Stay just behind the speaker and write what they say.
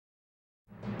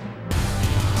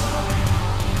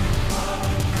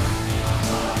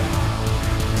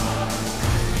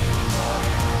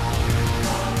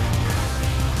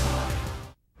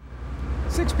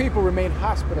people remain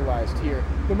hospitalized here.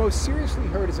 The most seriously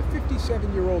hurt is a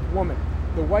 57-year-old woman,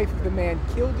 the wife of the man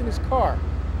killed in his car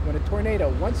when a tornado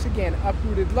once again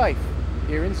uprooted life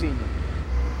here in Xenia.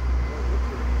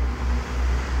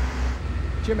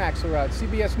 Jim Axelrod,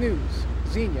 CBS News,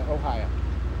 Xenia, Ohio.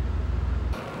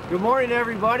 Good morning,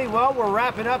 everybody. Well, we're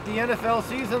wrapping up the NFL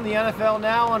season, the NFL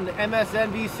Now on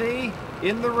MSNBC,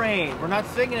 in the rain. We're not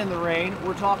singing in the rain,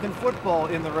 we're talking football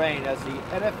in the rain as the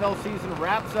NFL season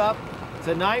wraps up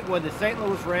tonight when the St.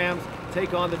 Louis Rams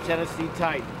take on the Tennessee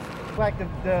Titans. Like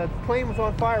the plane was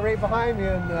on fire right behind me,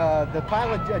 and the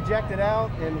pilot ejected out,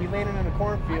 and he landed in a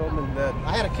cornfield, and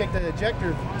I had to kick the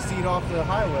ejector seat off the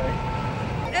highway.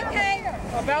 Okay.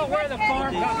 About where the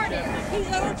farm comes.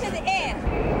 He's over to the end.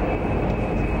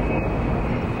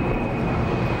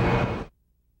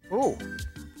 Ooh,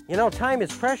 you know, time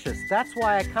is precious. That's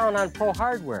why I count on Pro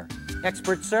Hardware.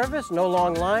 Expert service, no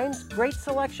long lines, great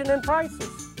selection and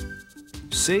prices.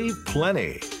 Save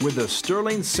plenty with the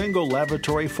Sterling Single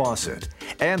Lavatory Faucet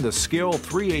and the Skill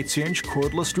 3/8-inch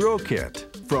cordless drill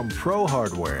kit from Pro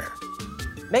Hardware.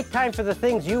 Make time for the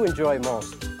things you enjoy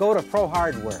most. Go to Pro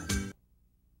Hardware.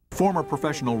 Former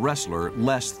professional wrestler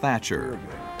Les Thatcher.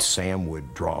 Sam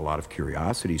would draw a lot of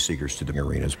curiosity seekers to the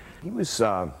arenas. He was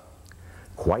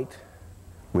quite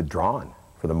withdrawn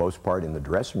for the most part in the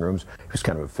dressing rooms. He was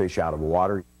kind of a fish out of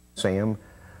water. Sam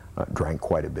drank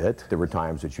quite a bit. There were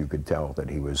times that you could tell that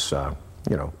he was,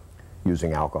 you know,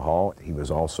 using alcohol. He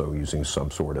was also using some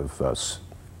sort of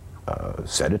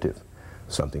sedative,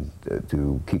 something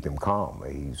to keep him calm.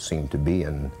 He seemed to be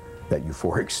in that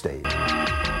euphoric state.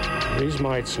 These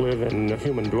mites live in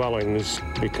human dwellings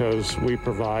because we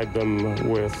provide them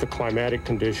with the climatic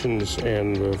conditions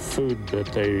and the food that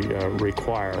they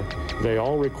require. They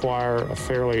all require a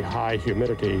fairly high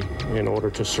humidity in order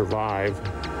to survive.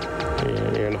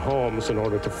 In homes, in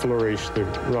order to flourish, the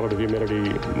relative humidity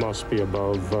must be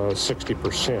above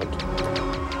 60%.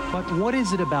 But what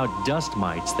is it about dust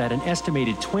mites that an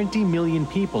estimated 20 million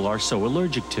people are so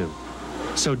allergic to?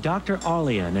 So Dr.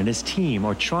 Arlian and his team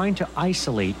are trying to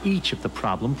isolate each of the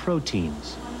problem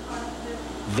proteins.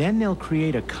 Then they'll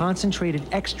create a concentrated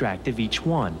extract of each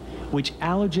one, which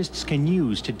allergists can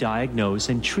use to diagnose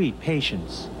and treat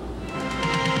patients.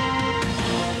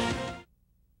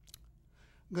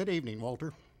 Good evening,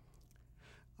 Walter.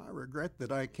 I regret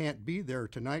that I can't be there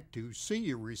tonight to see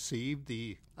you receive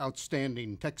the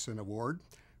Outstanding Texan Award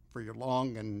for your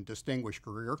long and distinguished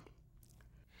career.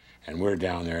 And we're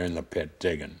down there in the pit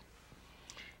digging.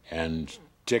 And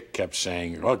Dick kept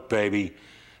saying, look, baby,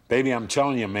 I'm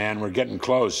telling you, man, we're getting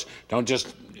close. Don't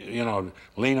just, you know,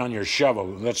 lean on your shovel.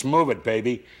 Let's move it,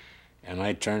 baby. And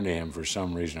I turned to him for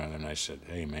some reason or other, and I said,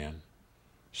 hey, man,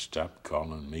 stop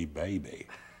calling me baby.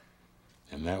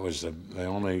 And that was the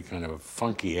only kind of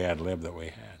funky ad lib that we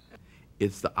had.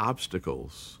 It's the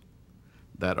obstacles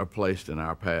that are placed in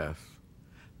our path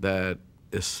that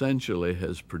essentially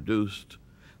has produced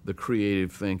the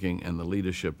creative thinking and the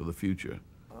leadership of the future.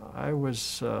 I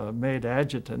was made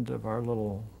adjutant of our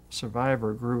little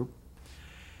survivor group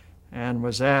and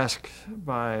was asked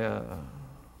by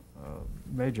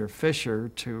Major Fisher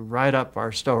to write up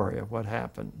our story of what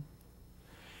happened.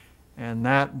 And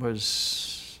that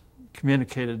was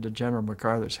communicated to General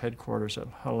MacArthur's headquarters at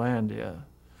Hollandia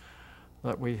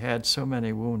that we had so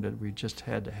many wounded we just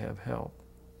had to have help.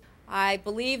 I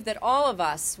believe that all of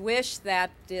us wish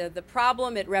that the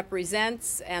problem it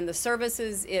represents and the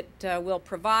services it will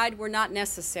provide were not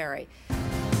necessary.